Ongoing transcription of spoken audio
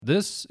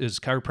This is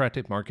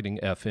Chiropractic Marketing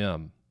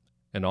FM,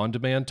 an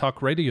on-demand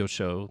talk radio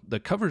show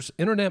that covers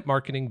internet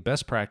marketing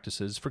best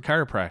practices for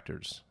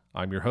chiropractors.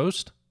 I'm your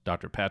host,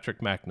 Dr. Patrick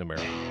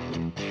McNamara.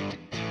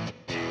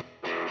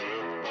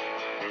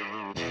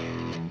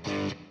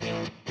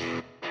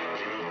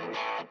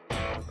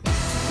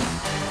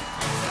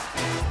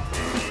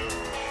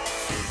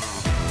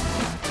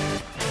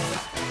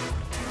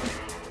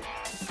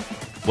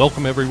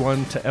 Welcome,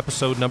 everyone, to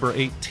episode number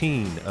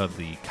 18 of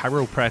the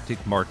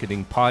Chiropractic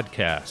Marketing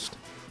Podcast.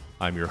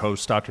 I'm your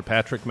host, Dr.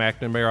 Patrick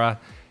McNamara,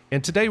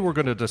 and today we're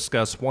going to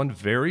discuss one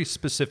very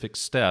specific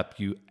step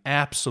you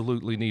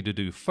absolutely need to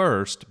do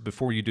first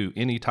before you do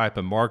any type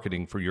of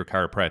marketing for your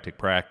chiropractic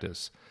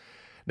practice.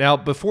 Now,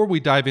 before we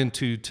dive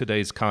into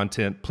today's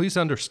content, please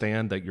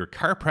understand that your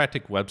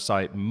chiropractic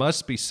website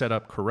must be set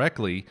up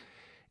correctly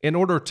in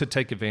order to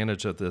take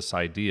advantage of this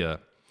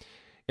idea.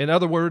 In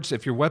other words,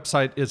 if your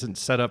website isn't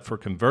set up for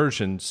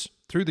conversions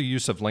through the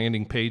use of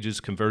landing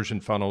pages,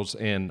 conversion funnels,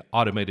 and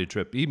automated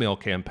drip email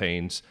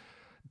campaigns,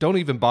 don't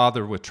even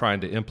bother with trying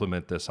to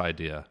implement this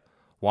idea.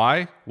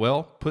 Why?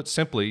 Well, put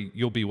simply,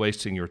 you'll be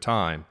wasting your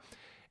time.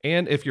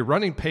 And if you're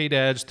running paid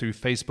ads through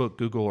Facebook,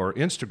 Google, or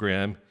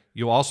Instagram,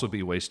 you'll also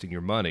be wasting your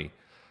money.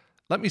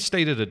 Let me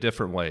state it a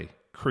different way.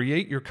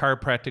 Create your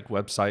chiropractic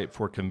website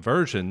for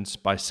conversions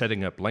by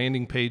setting up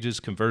landing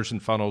pages, conversion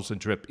funnels, and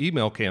drip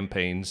email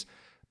campaigns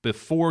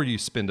before you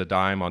spend a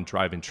dime on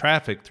driving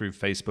traffic through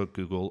Facebook,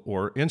 Google,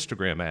 or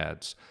Instagram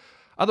ads.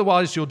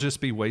 Otherwise, you'll just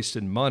be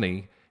wasting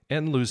money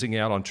and losing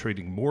out on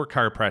treating more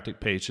chiropractic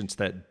patients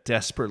that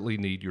desperately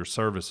need your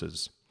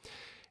services.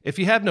 If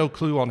you have no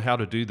clue on how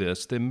to do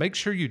this, then make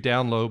sure you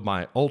download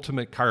my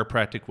Ultimate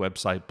Chiropractic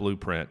Website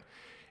Blueprint.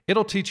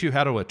 It'll teach you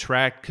how to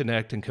attract,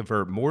 connect, and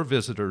convert more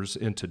visitors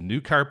into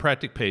new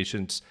chiropractic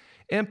patients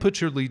and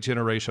put your lead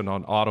generation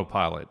on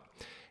autopilot.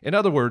 In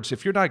other words,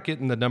 if you're not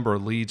getting the number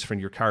of leads from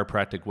your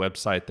chiropractic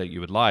website that you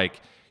would like,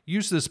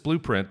 use this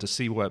blueprint to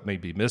see what may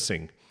be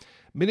missing.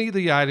 Many of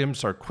the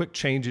items are quick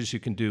changes you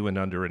can do in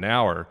under an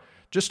hour.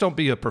 Just don't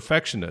be a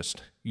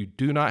perfectionist. You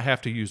do not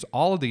have to use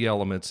all of the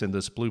elements in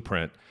this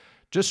blueprint.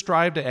 Just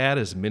strive to add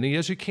as many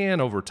as you can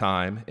over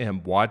time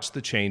and watch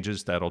the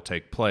changes that'll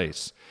take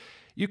place.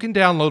 You can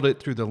download it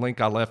through the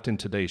link I left in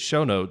today's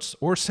show notes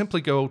or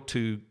simply go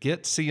to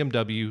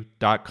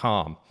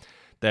getcmw.com.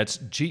 That's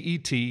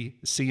getcmw.com.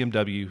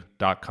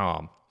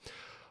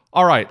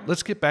 All right,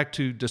 let's get back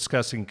to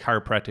discussing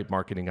chiropractic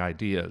marketing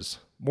ideas.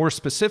 More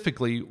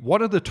specifically,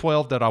 one of the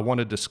 12 that I want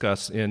to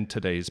discuss in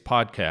today's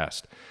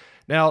podcast.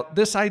 Now,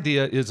 this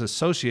idea is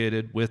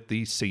associated with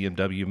the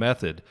CMW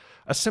method,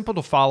 a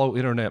simple-to-follow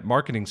internet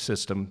marketing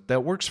system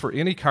that works for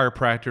any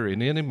chiropractor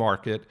in any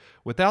market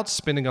without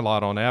spending a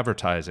lot on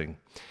advertising.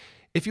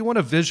 If you want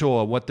a visual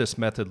of what this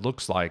method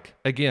looks like,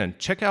 again,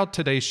 check out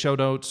today's show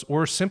notes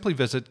or simply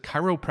visit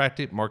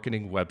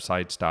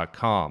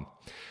chiropracticmarketingwebsites.com.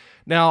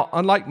 Now,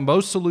 unlike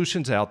most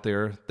solutions out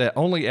there that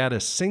only add a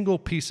single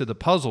piece of the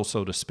puzzle,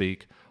 so to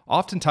speak,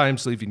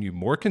 oftentimes leaving you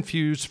more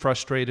confused,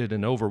 frustrated,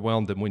 and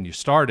overwhelmed than when you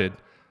started,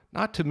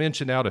 not to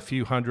mention out a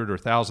few $100 or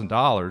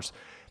 $1,000,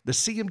 the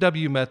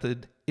CMW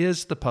method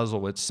is the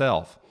puzzle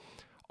itself.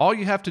 All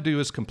you have to do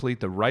is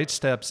complete the right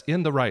steps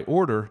in the right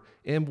order,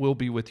 and we'll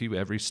be with you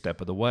every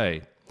step of the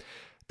way.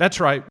 That's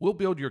right, we'll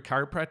build your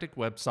chiropractic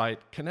website,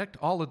 connect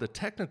all of the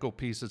technical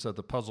pieces of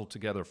the puzzle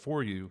together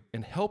for you,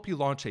 and help you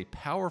launch a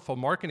powerful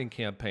marketing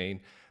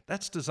campaign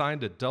that's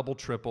designed to double,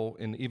 triple,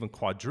 and even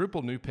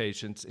quadruple new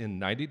patients in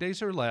 90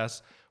 days or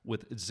less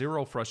with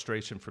zero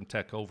frustration from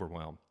tech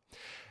overwhelm.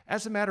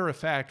 As a matter of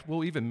fact,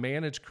 we'll even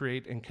manage,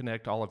 create, and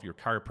connect all of your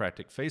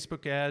chiropractic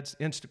Facebook ads,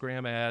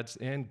 Instagram ads,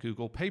 and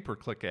Google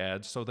pay-per-click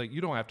ads so that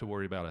you don't have to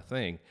worry about a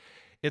thing.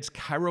 It's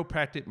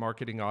chiropractic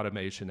marketing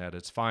automation at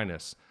its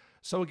finest.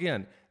 So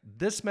again,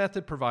 this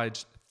method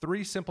provides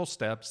 3 simple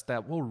steps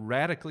that will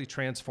radically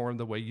transform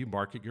the way you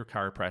market your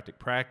chiropractic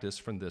practice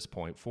from this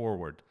point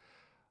forward.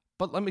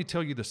 But let me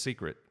tell you the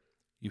secret.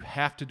 You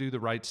have to do the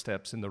right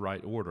steps in the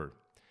right order.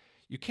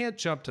 You can't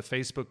jump to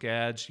Facebook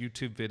ads,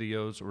 YouTube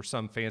videos, or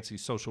some fancy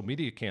social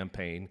media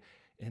campaign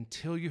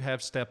until you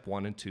have step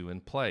 1 and 2 in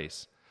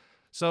place.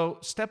 So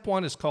step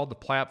 1 is called the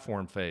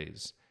platform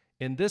phase.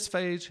 In this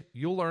phase,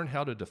 you'll learn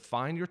how to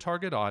define your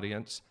target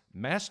audience,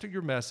 master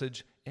your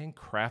message, and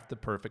craft the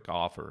perfect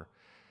offer.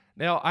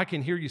 Now, I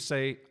can hear you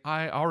say,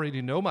 I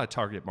already know my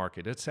target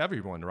market. It's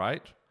everyone,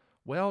 right?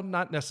 Well,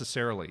 not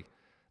necessarily.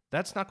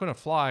 That's not going to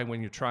fly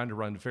when you're trying to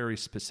run very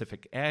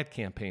specific ad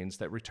campaigns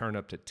that return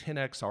up to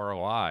 10x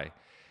ROI.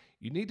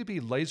 You need to be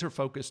laser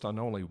focused on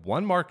only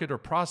one market or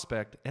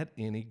prospect at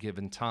any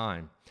given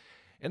time.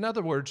 In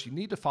other words, you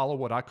need to follow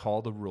what I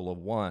call the rule of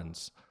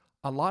ones.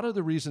 A lot of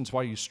the reasons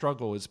why you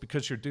struggle is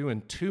because you're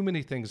doing too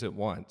many things at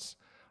once.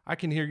 I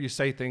can hear you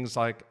say things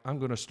like, I'm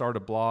going to start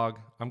a blog,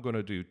 I'm going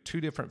to do 2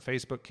 different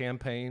Facebook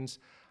campaigns,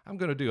 I'm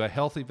going to do a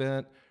health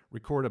event,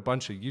 record a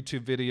bunch of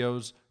YouTube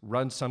videos,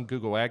 run some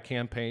Google ad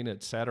campaign,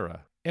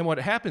 etc. And what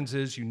happens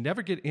is you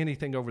never get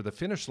anything over the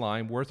finish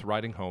line worth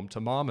writing home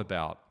to mom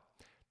about.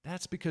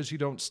 That's because you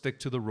don't stick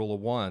to the rule of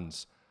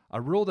ones.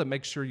 A rule that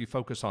makes sure you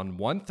focus on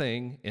one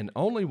thing and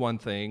only one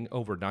thing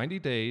over 90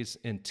 days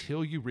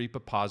until you reap a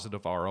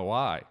positive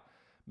ROI.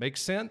 Make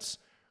sense?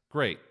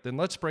 Great. Then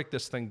let's break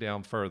this thing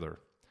down further.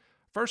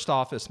 First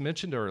off, as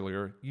mentioned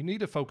earlier, you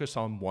need to focus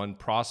on one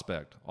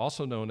prospect,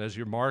 also known as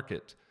your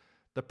market.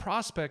 The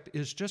prospect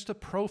is just a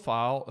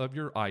profile of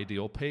your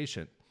ideal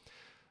patient.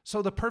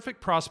 So the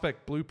perfect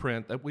prospect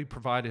blueprint that we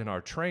provide in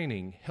our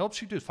training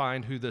helps you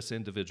define who this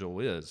individual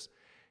is.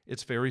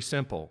 It's very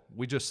simple.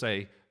 We just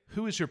say,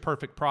 who is your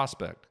perfect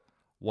prospect?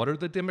 What are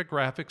the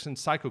demographics and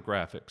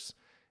psychographics?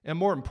 And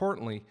more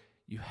importantly,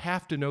 you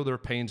have to know their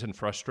pains and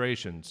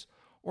frustrations,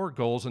 or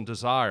goals and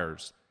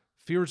desires,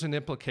 fears and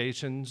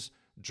implications,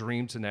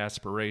 dreams and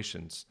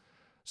aspirations.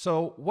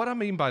 So what I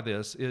mean by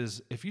this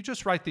is if you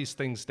just write these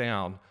things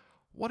down,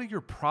 what are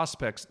your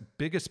prospects'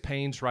 biggest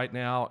pains right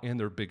now and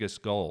their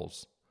biggest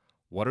goals?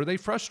 What are they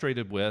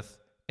frustrated with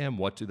and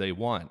what do they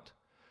want?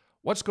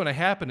 What's going to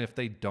happen if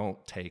they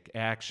don't take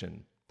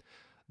action?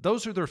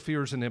 Those are their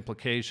fears and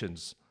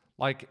implications.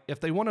 Like if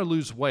they want to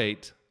lose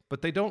weight,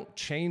 but they don't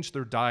change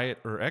their diet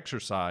or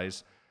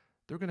exercise,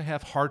 they're going to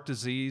have heart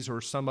disease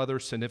or some other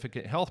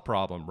significant health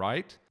problem,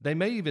 right? They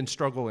may even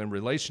struggle in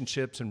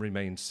relationships and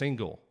remain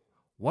single.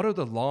 What are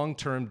the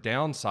long-term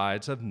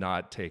downsides of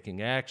not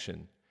taking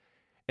action?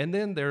 And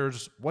then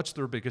there's what's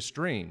their biggest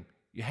dream?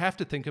 You have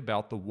to think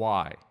about the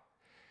why.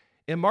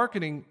 In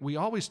marketing, we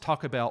always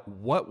talk about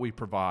what we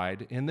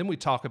provide, and then we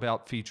talk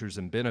about features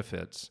and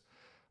benefits.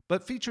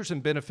 But features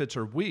and benefits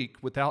are weak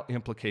without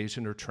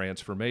implication or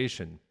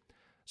transformation.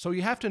 So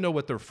you have to know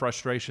what their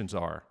frustrations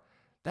are.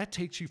 That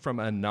takes you from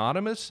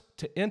anonymous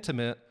to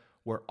intimate,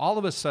 where all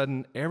of a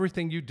sudden,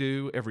 everything you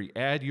do, every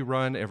ad you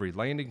run, every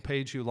landing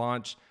page you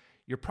launch,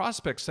 your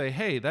prospects say,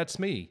 hey, that's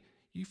me.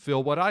 You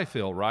feel what I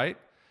feel, right?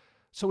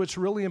 So it's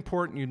really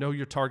important you know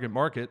your target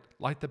market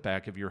like the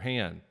back of your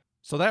hand.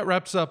 So that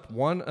wraps up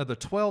one of the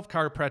 12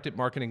 chiropractic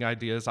marketing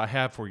ideas I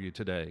have for you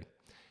today.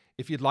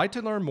 If you'd like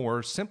to learn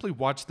more, simply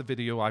watch the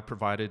video I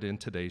provided in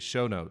today's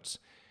show notes.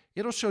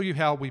 It'll show you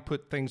how we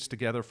put things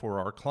together for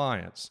our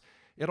clients.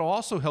 It'll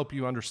also help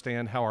you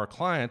understand how our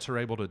clients are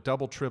able to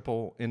double,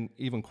 triple, and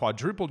even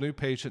quadruple new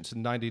patients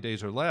in 90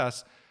 days or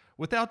less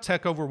without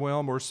tech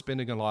overwhelm or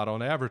spending a lot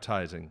on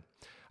advertising.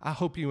 I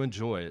hope you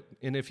enjoy it.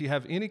 And if you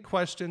have any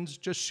questions,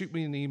 just shoot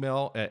me an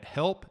email at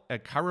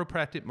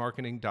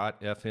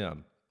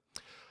help@chiropracticmarketing.fm.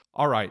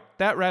 All right,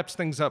 that wraps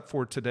things up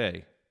for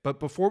today. But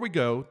before we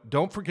go,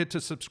 don't forget to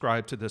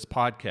subscribe to this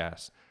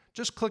podcast.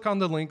 Just click on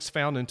the links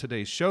found in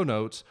today's show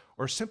notes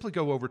or simply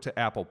go over to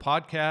Apple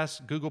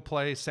Podcasts, Google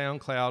Play,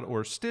 SoundCloud,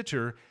 or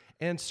Stitcher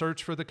and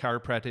search for the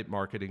Chiropractic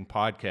Marketing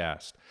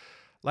Podcast.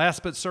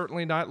 Last but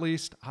certainly not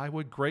least, I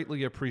would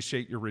greatly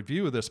appreciate your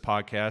review of this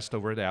podcast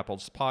over at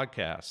Apple's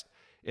Podcast.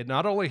 It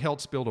not only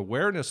helps build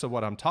awareness of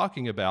what I'm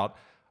talking about,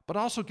 but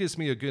also gives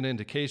me a good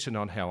indication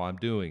on how I'm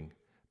doing.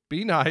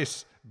 Be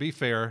nice, be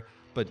fair,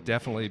 but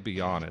definitely be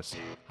honest.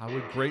 I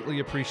would greatly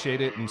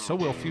appreciate it, and so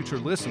will future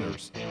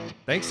listeners.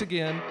 Thanks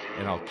again,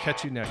 and I'll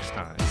catch you next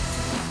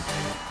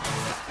time.